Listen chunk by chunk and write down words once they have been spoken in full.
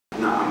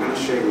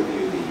share with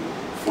you the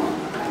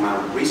formula. In my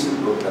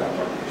recent book that I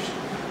published,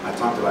 I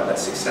talked about that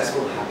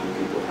successful, happy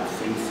people have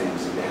three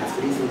things, and they have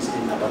three things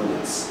in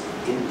abundance,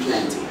 in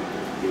plenty.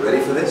 You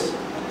ready for this?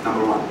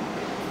 Number one,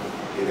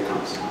 here it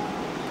comes.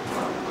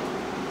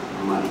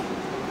 Money.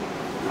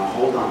 Now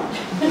hold on.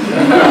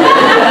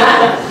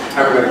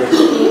 Everybody.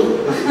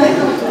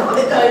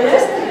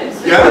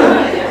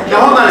 Yeah? Now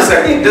hold on a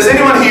second. Does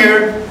anyone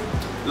here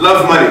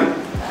love money?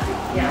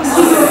 Yes.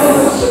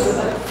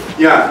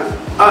 Yeah.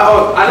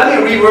 Let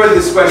me reword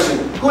this question.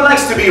 Who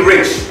likes to be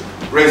rich?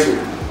 Raise your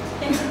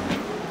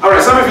hand.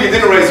 Alright, some of you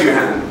didn't raise your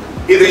hand.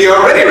 Either you're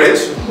already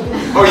rich,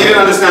 or you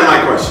didn't understand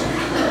my question.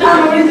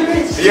 I'm already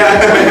rich.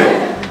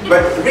 Yeah.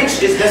 But rich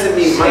doesn't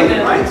mean money,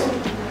 right?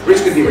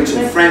 Rich could be rich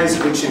in friends,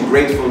 rich in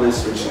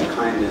gratefulness, rich in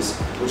kindness,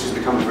 which has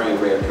become a very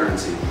rare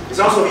currency. It's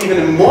also even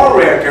a more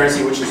rare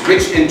currency, which is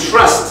rich in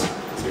trust.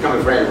 It's become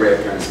a very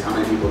rare currency. How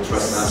many people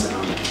trust us and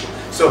how many people?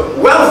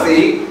 So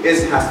wealthy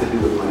has to do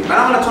with money. But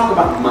I want to talk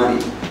about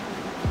money.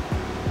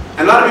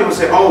 And a lot of people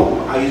say,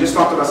 oh, you just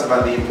talked to us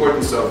about the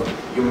importance of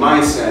your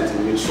mindset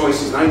and your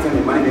choices. Now you tell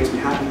me money makes me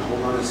happy.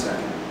 Hold on a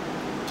second.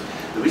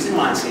 The reason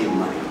why I say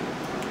money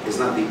is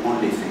not the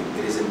only thing.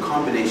 It is in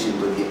combination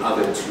with the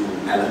other two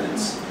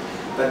elements.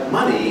 But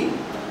money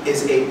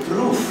is a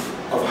proof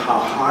of how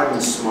hard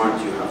and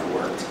smart you have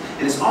worked.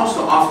 And it's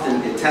also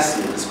often a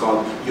testament. It's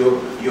called your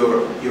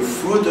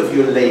fruit of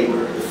your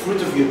labor, the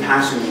fruit of your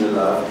passion and your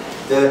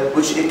love,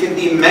 which it can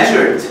be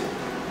measured.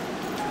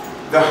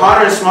 The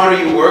harder and smarter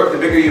you work, the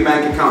bigger your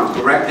bank account,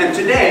 correct? And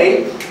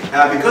today,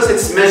 because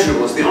it's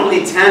measurable, it's the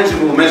only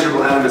tangible,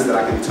 measurable elements that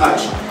I can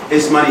touch,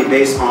 is money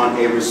based on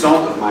a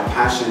result of my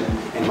passion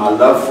and my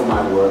love for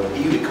my work.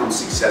 You become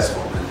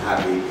successful and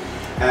happy.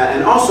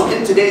 And also,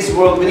 in today's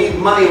world, we need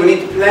money, we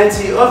need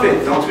plenty of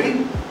it, don't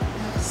we?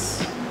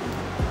 Yes.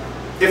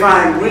 If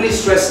I'm really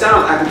stressed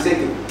out, I can take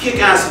a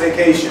kick-ass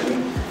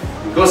vacation,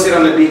 go sit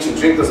on the beach and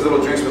drink those little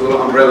drinks with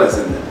little umbrellas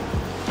in them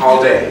all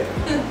day.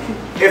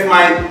 If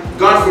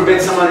God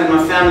forbid, someone in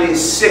my family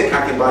is sick,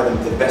 I can buy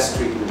them the best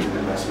treatment and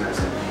the best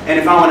medicine. And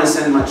if I want to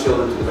send my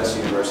children to the best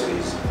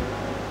universities,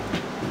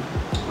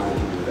 money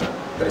can do that.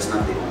 But it's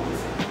not the only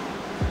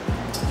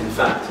thing. In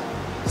fact,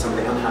 some of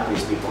the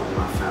unhappiest people in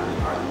my family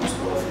are the most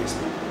wealthiest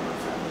people in my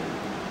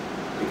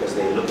family. Because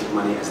they look at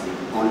money as the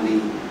only,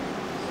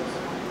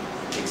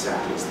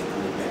 exactly, as the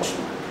only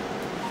benchmark.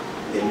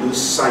 They lose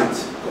sight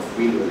of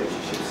real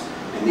relationships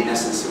and the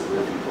essence of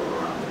real people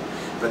around them.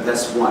 But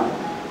that's one.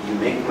 You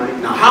make money.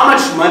 Now, how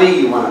much money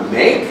you want to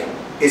make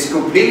is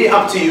completely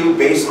up to you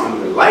based on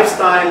your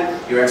lifestyle,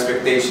 your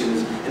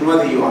expectations, and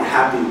whether you are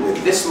happy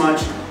with this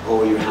much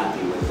or you're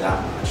happy with that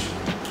much.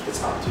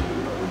 It's up to you.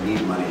 But we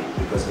need money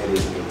because it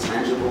is a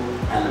tangible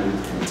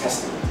element and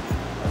testament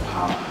of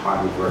how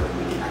hard we work and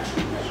we can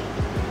actually measure.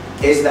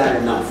 Is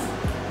that enough?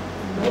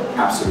 No.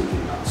 Absolutely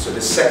not. So the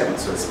second one,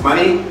 so it's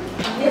money.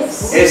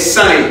 Yes. Is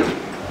sunny.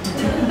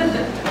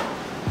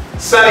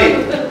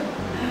 Sunny.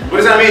 What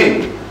does that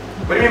mean?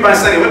 What do you mean by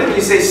sunny? When you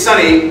say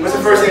sunny, what's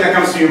the first thing that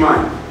comes to your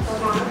mind?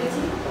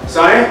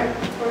 Sorry?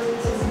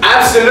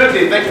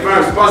 Absolutely. Thank you very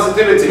much.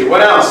 Positivity.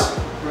 What else?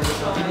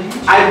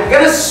 I'm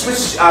going to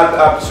switch,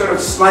 sort of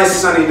slice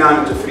sunny down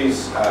into three.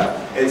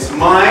 It's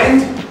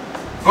mind,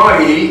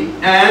 body,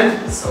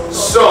 and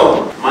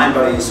soul. Mind,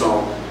 body, and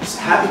soul.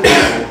 Happy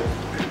people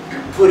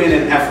put in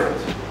an effort.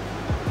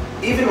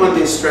 Even when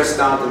they're stressed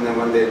out and then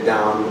when they're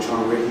down, which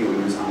are we're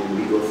humans. I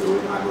mean, we go through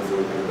it, I go through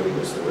it, everybody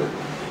goes through it.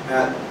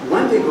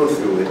 When they go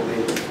through it,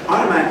 they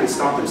automatically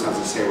stop themselves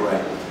and say,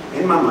 right,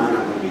 in my mind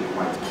I'm going to be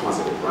quite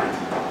positive, right?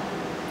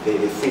 They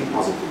think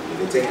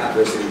positively. They take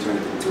adversity and turn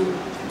it into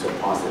a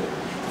positive.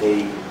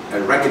 They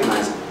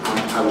recognize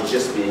I was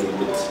just being a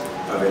bit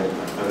of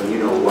a, you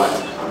know what,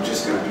 I'm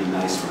just going to be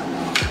nice right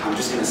now. I'm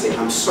just going to say,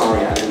 I'm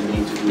sorry, I didn't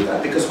mean to do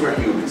that. Because we're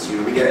humans, you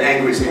know, we get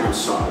angry and say, I'm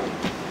sorry.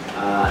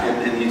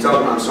 And you tell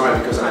them, I'm sorry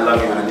because I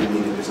love you and I didn't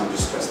mean it because I'm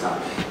just stressed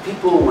out.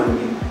 People, when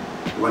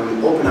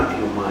we open up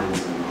your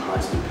minds and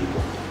to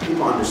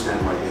people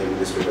understand why you're behaving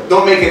this way, but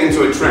don't make it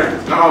into a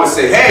trend. Don't always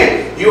say,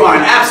 hey, you are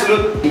an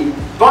absolute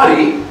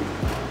body.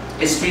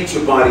 Is treat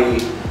your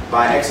body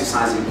by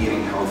exercising,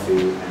 eating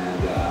healthy,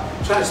 and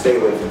try to stay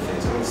away from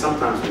things. I mean,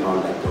 sometimes we all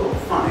let go,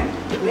 fine,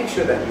 but make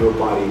sure that your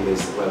body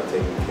is well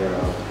taken care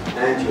of,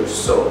 and your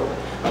soul,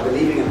 by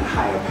believing in a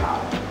higher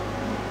power,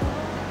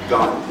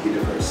 God, the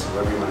universe,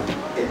 whatever you want.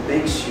 It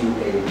makes you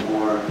a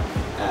more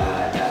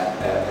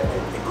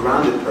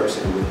grounded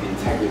person with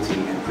integrity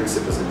and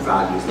principles and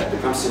values that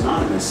become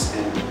synonymous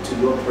and to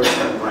your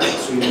personal brand.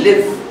 So you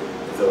live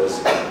those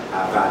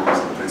values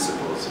and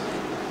principles.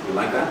 You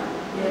like that?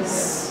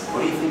 Yes.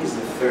 What do you think is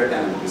the third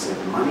element? We said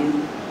money,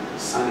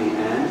 sunny,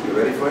 and you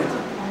ready for it?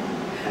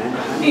 And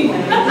honey.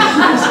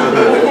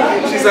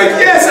 She's like,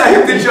 yes, I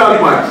hit the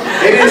jackpot.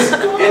 It is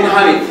in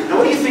honey. Now,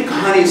 what do you think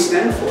honey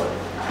stands for?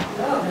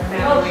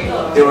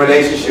 Love. The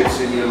relationships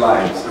in your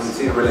lives. I'm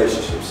seeing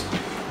relationships.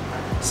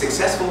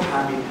 Successful,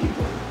 happy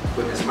people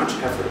put as much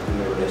effort in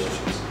their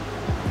relationships,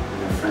 in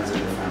their friends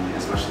and their family,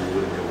 as much as they do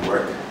in their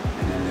work,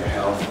 and in their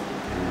health,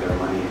 and in their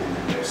money, and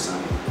in their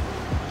son.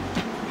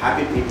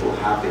 Happy people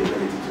have the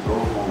ability to go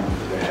home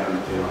with their head on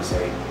the pillow and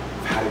say,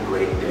 I've had a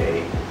great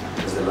day,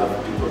 because the love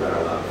of people that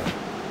I love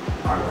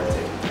are worth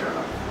taking care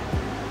of.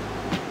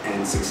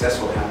 And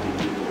successful, happy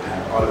people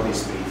have all of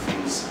these three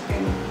things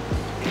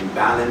in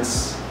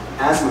balance.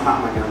 As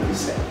Mahatma Gandhi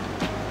said,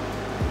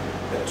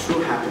 that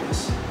true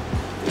happiness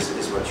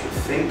is what you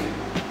think,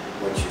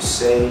 what you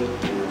say,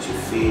 and what you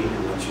feel,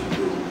 and what you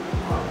do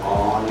are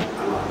all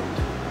aligned.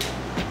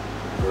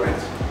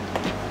 Correct?